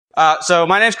So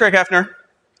my name's Craig Heffner.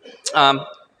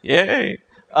 Yay.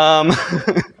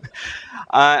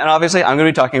 And obviously I'm going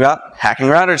to be talking about hacking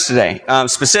routers today.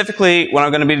 Specifically, what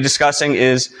I'm going to be discussing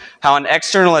is how an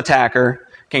external attacker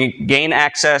can gain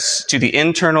access to the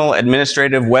internal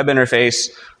administrative web interface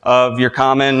of your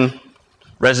common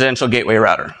residential gateway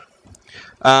router.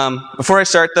 Before I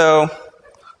start though,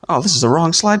 oh, this is the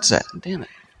wrong slide set. Damn it.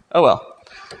 Oh well.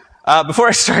 Before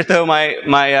I start though, my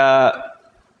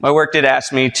work did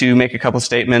ask me to make a couple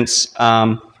statements.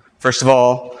 First of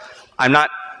all, I'm not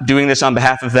doing this on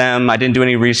behalf of them. I didn't do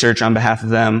any research on behalf of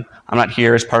them. I'm not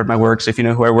here as part of my work, so if you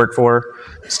know who I work for,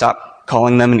 stop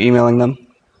calling them and emailing them.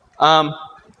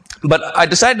 But I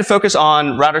decided to focus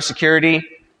on router security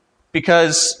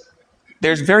because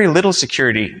there's very little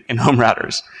security in home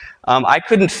routers. I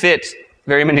couldn't fit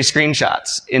very many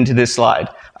screenshots into this slide.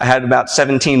 I had about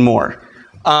 17 more.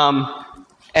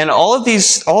 And all of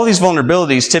these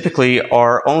vulnerabilities typically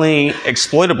are only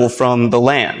exploitable from the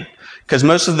LAN, because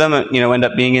most of them, end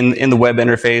up being in the web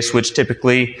interface, which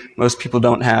typically most people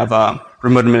don't have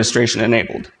remote administration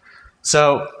enabled.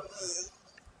 So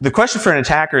the question for an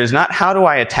attacker is not how do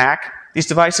I attack these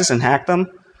devices and hack them.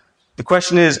 The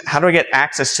question is how do I get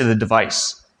access to the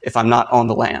device if I'm not on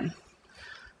the LAN?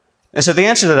 And so the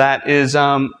answer to that is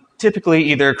typically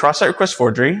either cross-site request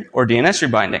forgery or DNS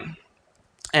rebinding.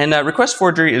 And request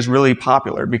forgery is really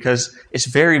popular because it's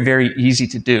very, very easy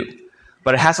to do.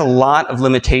 But it has a lot of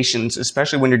limitations,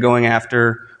 especially when you're going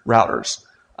after routers.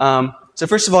 So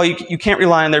first of all, you can't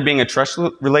rely on there being a trust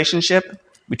relationship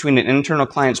between an internal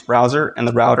client's browser and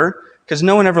the router, because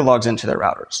no one ever logs into their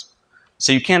routers.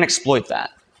 So you can't exploit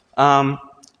that.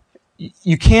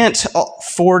 You can't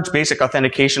forge basic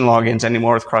authentication logins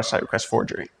anymore with cross-site request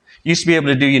forgery. You used to be able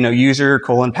to do, user,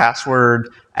 password,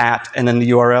 @ and then the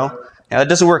URL. Now, that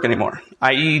doesn't work anymore.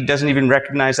 IE doesn't even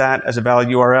recognize that as a valid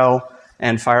URL,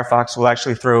 and Firefox will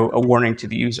actually throw a warning to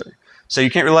the user. So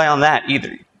you can't rely on that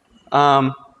either.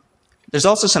 There's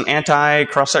also some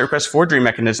anti-cross-site request forgery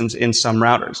mechanisms in some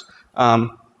routers.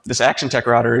 This ActionTec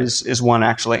router is one,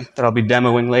 actually, that I'll be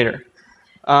demoing later.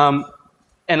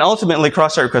 And ultimately,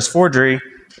 cross-site request forgery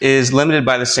is limited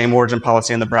by the same origin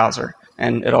policy in the browser,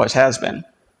 and it always has been.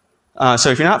 So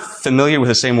if you're not familiar with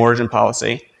the same origin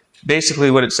policy,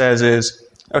 basically what it says is,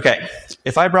 okay,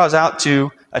 if I browse out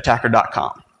to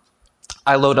attacker.com,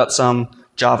 I load up some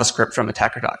JavaScript from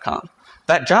attacker.com.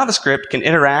 That JavaScript can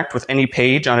interact with any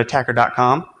page on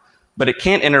attacker.com, but it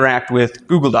can't interact with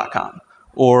google.com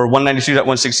or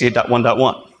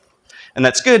 192.168.1.1. And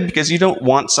that's good because you don't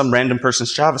want some random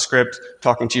person's JavaScript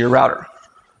talking to your router.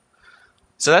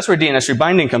 So that's where DNS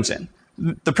rebinding comes in.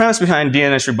 The premise behind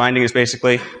DNS rebinding is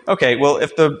basically, okay, well,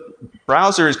 if the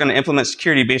browser is going to implement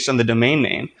security based on the domain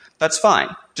name, that's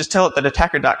fine. Just tell it that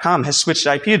attacker.com has switched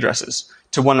IP addresses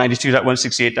to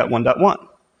 192.168.1.1.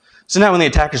 So now when the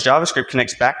attacker's JavaScript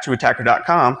connects back to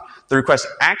attacker.com, the request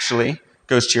actually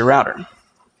goes to your router.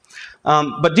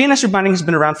 But DNS rebinding has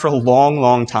been around for a long,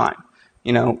 long time.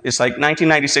 It's like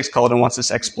 1996 called and wants this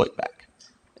exploit back.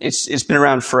 It's been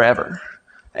around forever.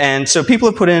 And so people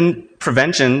have put in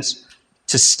preventions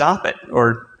to stop it,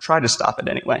 or try to stop it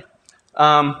anyway.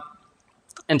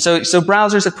 And so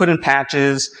browsers have put in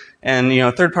patches, and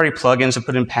third-party plugins have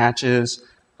put in patches.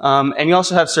 And you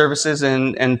also have services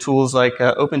and tools like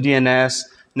OpenDNS,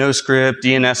 NoScript,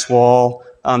 DNS Wall,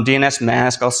 DNS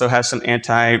Mask also has some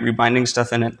anti-rebinding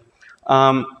stuff in it.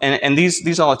 And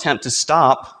these all attempt to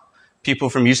stop people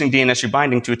from using DNS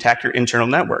rebinding to attack your internal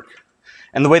network.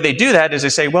 And the way they do that is they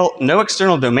say, well, no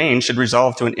external domain should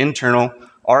resolve to an internal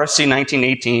RFC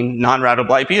 1918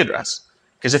 non-routable IP address.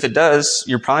 Because if it does,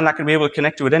 you're probably not going to be able to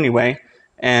connect to it anyway.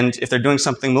 And if they're doing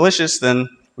something malicious, then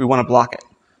we want to block it.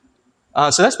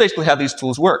 So that's basically how these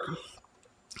tools work.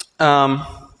 So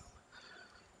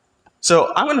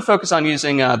I'm going to focus on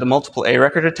using the multiple A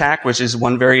record attack, which is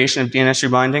one variation of DNS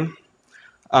rebinding.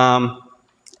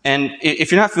 And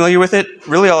if you're not familiar with it,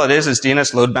 really all it is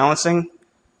DNS load balancing.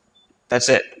 That's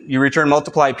it. You return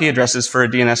multiple IP addresses for a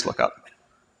DNS lookup.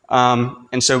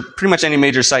 And so pretty much any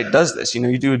major site does this.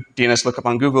 You do a DNS lookup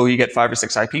on Google, you get 5 or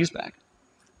 6 IPs back.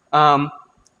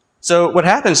 So what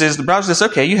happens is the browser says,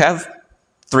 okay, you have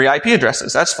 3 IP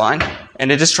addresses. That's fine.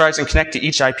 And it just tries and connect to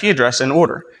each IP address in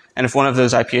order. And if one of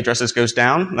those IP addresses goes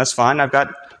down, that's fine. I've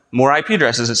got more IP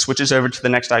addresses. It switches over to the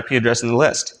next IP address in the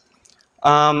list.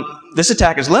 This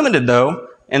attack is limited, though,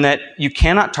 in that you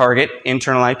cannot target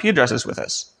internal IP addresses with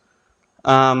this.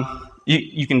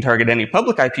 You can target any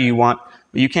public IP you want,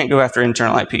 but you can't go after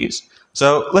internal IPs.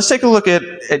 So let's take a look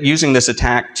at using this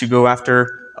attack to go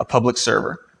after a public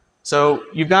server. So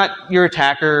you've got your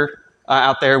attacker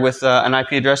out there with an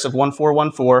IP address of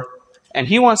 1414, and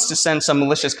he wants to send some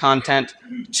malicious content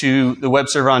to the web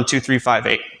server on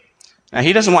 2358. Now,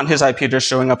 he doesn't want his IP address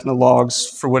showing up in the logs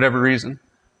for whatever reason.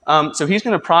 So he's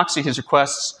going to proxy his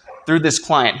requests through this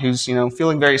client who's,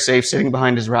 feeling very safe sitting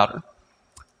behind his router.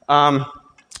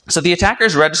 So the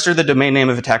attackers register the domain name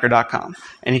of attacker.com,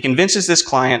 and he convinces this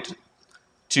client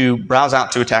to browse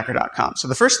out to attacker.com. So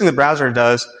the first thing the browser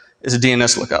does is a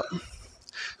DNS lookup. It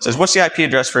says, what's the IP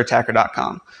address for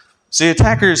attacker.com? So the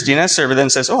attacker's DNS server then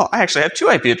says, oh, I actually have two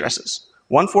IP addresses,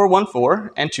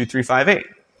 1414 and 2358.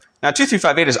 Now,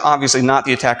 2358 is obviously not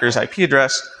the attacker's IP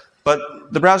address,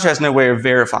 but the browser has no way of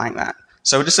verifying that.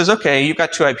 So it just says, okay, you've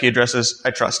got two IP addresses,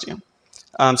 I trust you.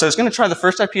 So it's going to try the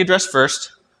first IP address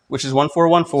first, which is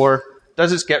 1414,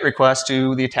 does its GET request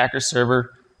to the attacker's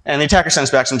server, and the attacker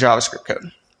sends back some JavaScript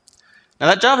code. Now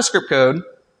that JavaScript code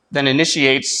then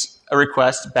initiates a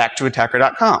request back to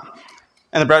attacker.com.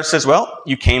 And the browser says, well,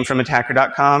 you came from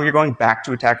attacker.com, you're going back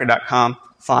to attacker.com,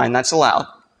 fine, that's allowed.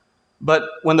 But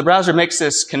when the browser makes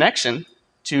this connection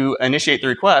to initiate the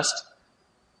request,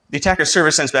 the attacker server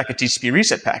sends back a TCP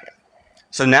reset packet.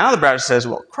 So now the browser says,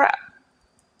 well, crap,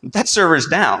 that server is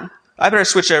down. I better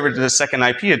switch over to the second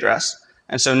IP address.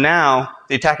 And so now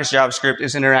the attacker's JavaScript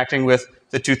is interacting with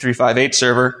the 2358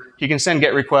 server. He can send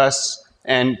GET requests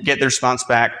and get the response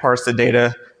back, parse the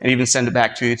data, and even send it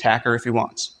back to the attacker if he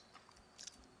wants.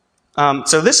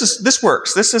 So this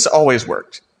works. This has always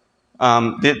worked.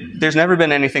 There's never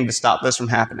been anything to stop this from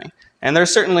happening. And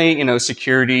there's certainly,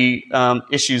 security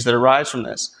issues that arise from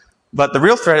this. But the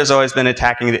real threat has always been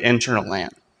attacking the internal LAN.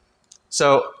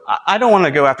 So I don't want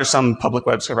to go after some public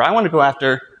web server. I want to go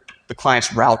after the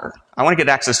client's router. I want to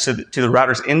get access to the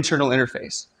router's internal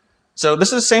interface. So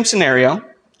this is the same scenario,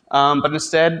 but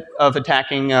instead of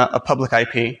attacking a public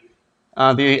IP,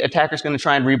 the attacker is going to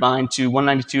try and rebind to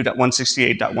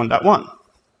 192.168.1.1.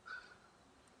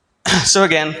 So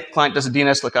again, client does a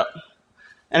DNS lookup.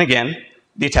 And again,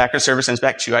 the attacker server sends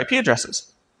back two IP addresses.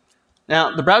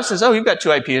 Now, the browser says, oh, you've got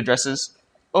two IP addresses.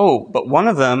 Oh, but one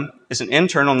of them is an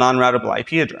internal non-routable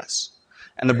IP address.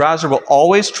 And the browser will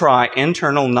always try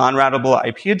internal non-routable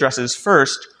IP addresses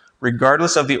first,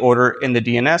 regardless of the order in the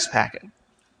DNS packet.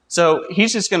 So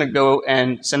he's just going to go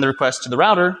and send the request to the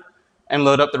router and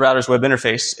load up the router's web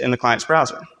interface in the client's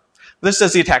browser. This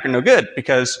does the attacker no good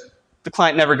because the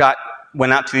client never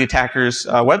went out to the attacker's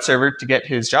web server to get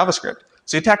his JavaScript.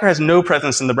 So the attacker has no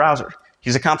presence in the browser.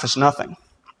 He's accomplished nothing.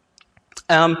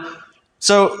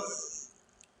 So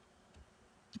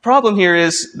the problem here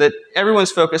is that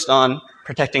everyone's focused on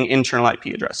protecting internal IP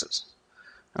addresses.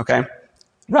 Okay?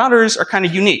 Routers are kind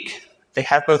of unique. They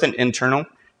have both an internal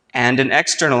and an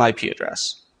external IP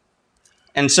address.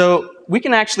 And so we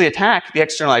can actually attack the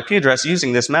external IP address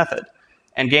using this method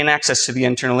and gain access to the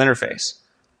internal interface.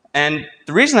 And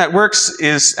the reason that works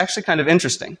is actually kind of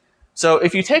interesting. So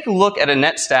if you take a look at a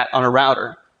netstat on a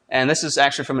router, and this is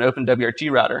actually from an OpenWRT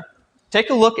router, take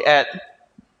a look at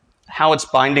how it's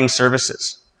binding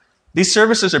services. These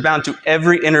services are bound to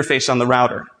every interface on the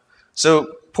router.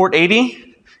 So port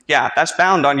 80, yeah, that's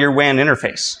bound on your WAN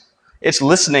interface. It's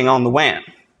listening on the WAN.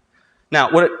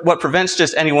 Now, what prevents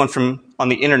just anyone on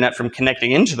the internet from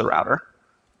connecting into the router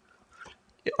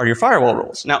are your firewall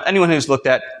rules. Now, anyone who's looked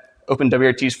at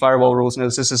OpenWRT's firewall rules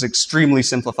knows this is extremely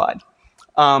simplified.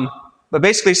 But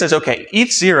basically it says, okay,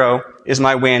 ETH0 is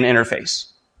my WAN interface.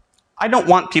 I don't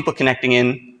want people connecting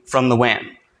in from the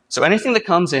WAN. So anything that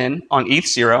comes in on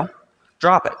ETH0,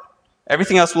 drop it.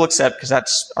 Everything else we'll accept because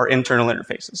that's our internal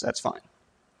interfaces. That's fine.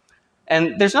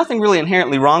 And there's nothing really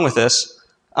inherently wrong with this.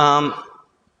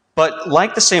 But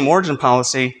like the same origin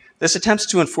policy, this attempts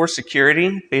to enforce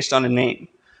security based on a name.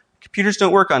 Computers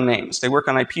don't work on names. They work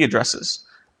on IP addresses.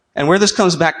 And where this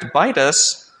comes back to bite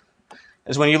us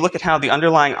is when you look at how the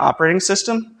underlying operating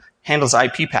system handles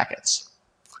IP packets.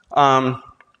 RFC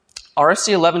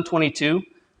 1122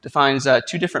 defines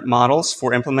two different models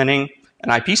for implementing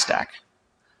an IP stack.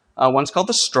 One's called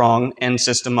the strong end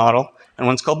system model, and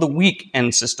one's called the weak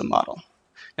end system model.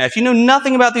 Now, if you know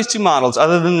nothing about these two models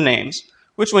other than the names,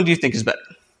 which one do you think is better?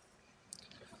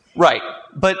 Right.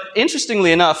 But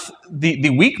interestingly enough, the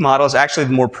weak model is actually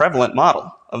the more prevalent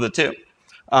model of the two.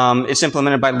 It's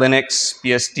implemented by Linux,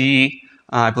 BSD,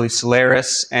 I believe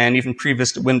Solaris, and even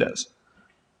pre-Vista Windows.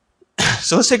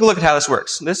 So let's take a look at how this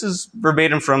works. This is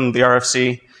verbatim from the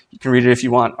RFC. You can read it if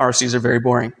you want. RFCs are very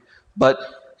boring. But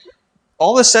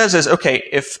all this says is, okay,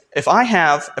 if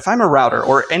I'm a router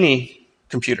or any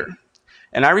computer,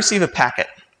 and I receive a packet,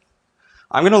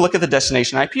 I'm going to look at the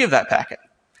destination IP of that packet.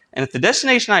 And if the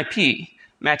destination IP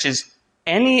matches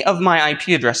any of my IP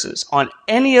addresses on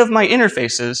any of my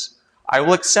interfaces, I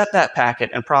will accept that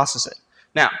packet and process it.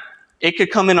 Now, it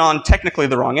could come in on technically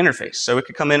the wrong interface. So it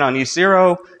could come in on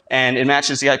ETH0 and it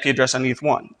matches the IP address on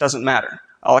ETH1. Doesn't matter.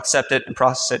 I'll accept it and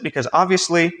process it because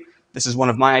obviously this is one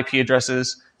of my IP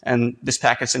addresses and this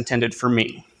packet's intended for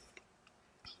me.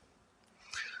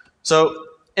 So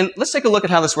let's take a look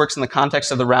at how this works in the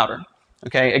context of the router.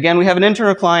 Okay, again, we have an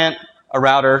internal client, a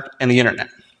router, and the internet.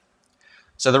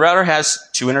 So the router has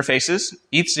two interfaces.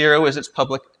 ETH0 is its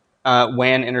public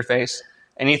WAN interface,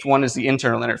 and ETH1 is the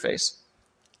internal interface.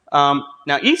 Now,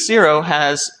 ETH0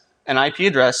 has an IP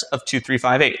address of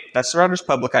 2358. That's the router's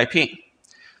public IP.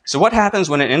 So what happens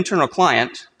when an internal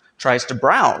client tries to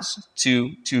browse to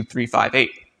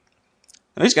 2358?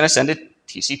 Well, he's going to send a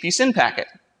TCP SYN packet.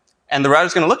 And the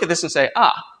router's going to look at this and say,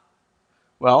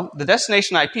 well, the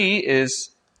destination IP is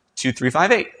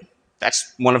 2358.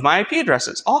 That's one of my IP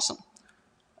addresses. Awesome.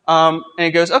 And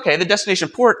it goes, okay, the destination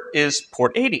port is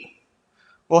port 80.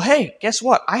 Well, hey, guess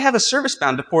what? I have a service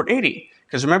bound to port 80.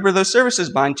 Because remember, those services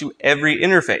bind to every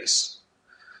interface.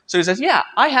 So he says, yeah,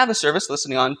 I have a service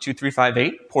listening on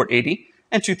 2358, port 80,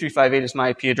 and 2358 is my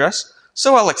IP address.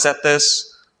 So I'll accept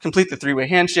this, complete the three-way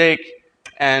handshake,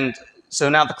 and so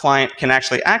now the client can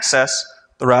actually access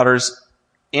the router's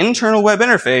internal web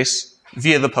interface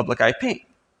via the public IP.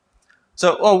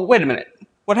 So, oh, wait a minute.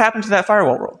 What happened to that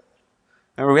firewall rule?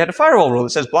 Remember, we had a firewall rule that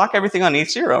says block everything on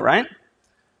ETH0, right?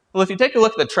 Well, if you take a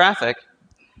look at the traffic,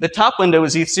 the top window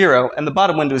is ETH0 and the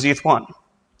bottom window is ETH1.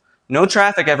 No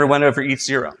traffic ever went over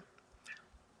ETH0.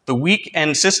 The weak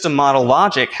end system model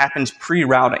logic happens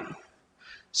pre-routing.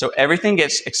 So everything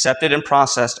gets accepted and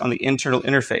processed on the internal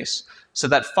interface. So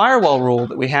that firewall rule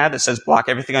that we had that says block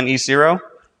everything on ETH0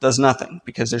 does nothing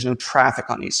because there's no traffic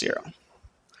on ETH0.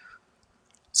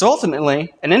 So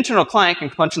ultimately, an internal client can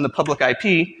punch in the public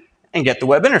IP and get the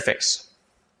web interface.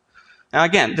 Now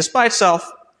again, this by itself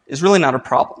is really not a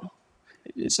problem.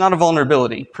 It's not a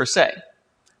vulnerability per se.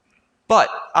 But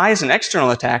I, as an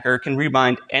external attacker, can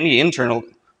rebind any internal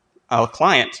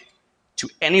client to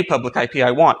any public IP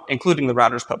I want, including the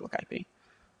router's public IP.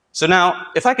 So now,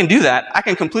 if I can do that, I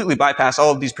can completely bypass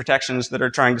all of these protections that are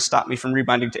trying to stop me from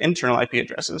rebinding to internal IP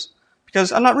addresses,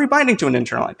 because I'm not rebinding to an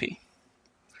internal IP.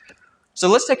 So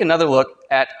let's take another look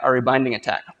at our rebinding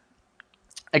attack.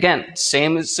 Again,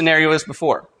 same scenario as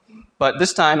before, but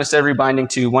this time, instead of rebinding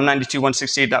to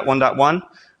 192.168.1.1,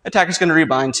 attacker's going to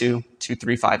rebind to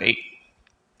 2358.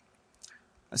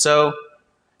 So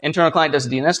internal client does a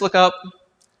DNS lookup,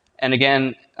 and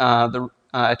again, the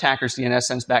attacker's DNS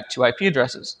sends back two IP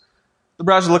addresses. The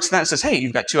browser looks at that and says, hey,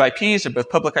 you've got two IPs, they're both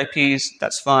public IPs,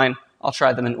 that's fine, I'll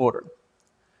try them in order.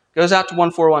 Goes out to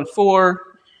 1414,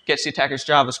 gets the attacker's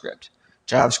JavaScript.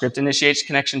 JavaScript initiates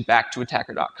connection back to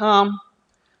attacker.com,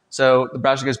 so the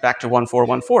browser goes back to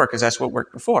 1414 because that's what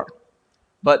worked before.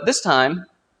 But this time,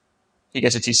 he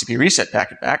gets a TCP reset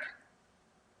packet back,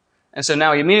 and so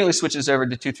now he immediately switches over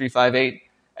to 2358,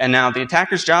 and now the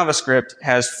attacker's JavaScript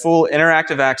has full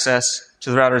interactive access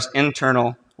to the router's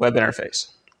internal web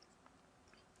interface.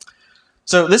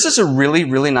 So this is a really,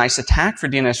 really nice attack for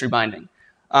DNS rebinding.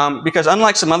 Because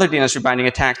unlike some other DNS rebinding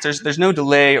attacks, there's no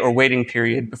delay or waiting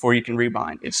period before you can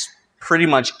rebind. It's pretty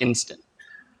much instant.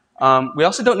 We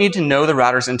also don't need to know the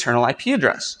router's internal IP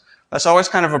address. That's always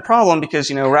kind of a problem because,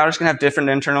 routers can have different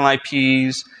internal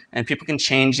IPs and people can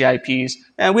change the IPs,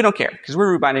 and we don't care because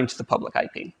we're rebinding to the public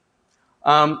IP.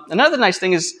 Another nice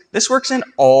thing is this works in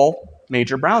all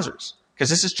major browsers because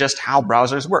this is just how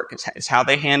browsers work. It's how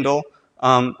they handle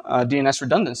DNS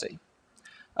redundancy.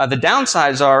 The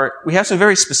downsides are we have some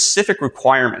very specific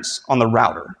requirements on the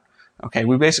router. Okay,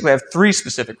 we basically have three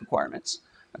specific requirements.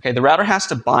 Okay, the router has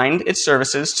to bind its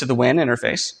services to the WAN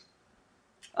interface.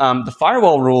 The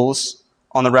firewall rules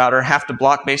on the router have to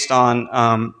block based on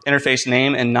interface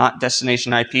name and not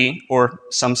destination IP or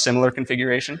some similar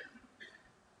configuration.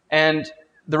 And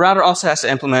the router also has to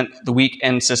implement the weak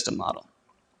end system model.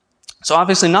 So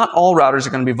obviously not all routers are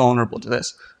going to be vulnerable to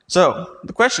this. So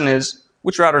the question is,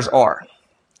 which routers are?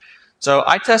 So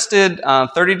I tested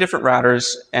 30 different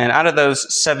routers, and out of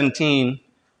those, 17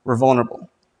 were vulnerable.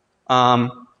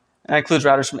 And that includes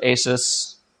routers from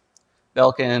Asus,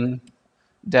 Belkin,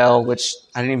 Dell, which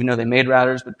I didn't even know they made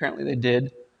routers, but apparently they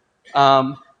did.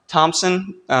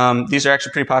 Thomson, these are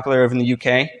actually pretty popular over in the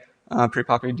UK, pretty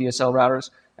popular DSL routers.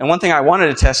 And one thing I wanted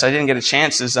to test, I didn't get a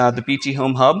chance, is the BT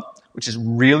Home Hub, which is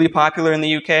really popular in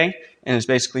the UK, and is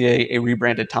basically a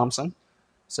rebranded Thomson.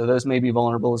 So those may be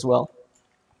vulnerable as well.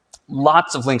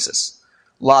 Lots of Linksys.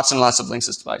 Lots and lots of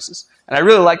Linksys devices. And I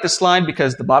really like this slide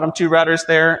because the bottom two routers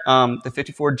there, the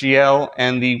 54GL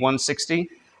and the 160,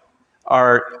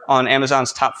 are on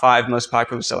Amazon's top 5 most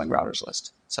popular selling routers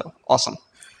list. So awesome.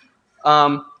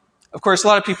 Of course, a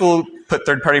lot of people put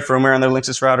third-party firmware on their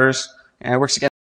Linksys routers, and it works against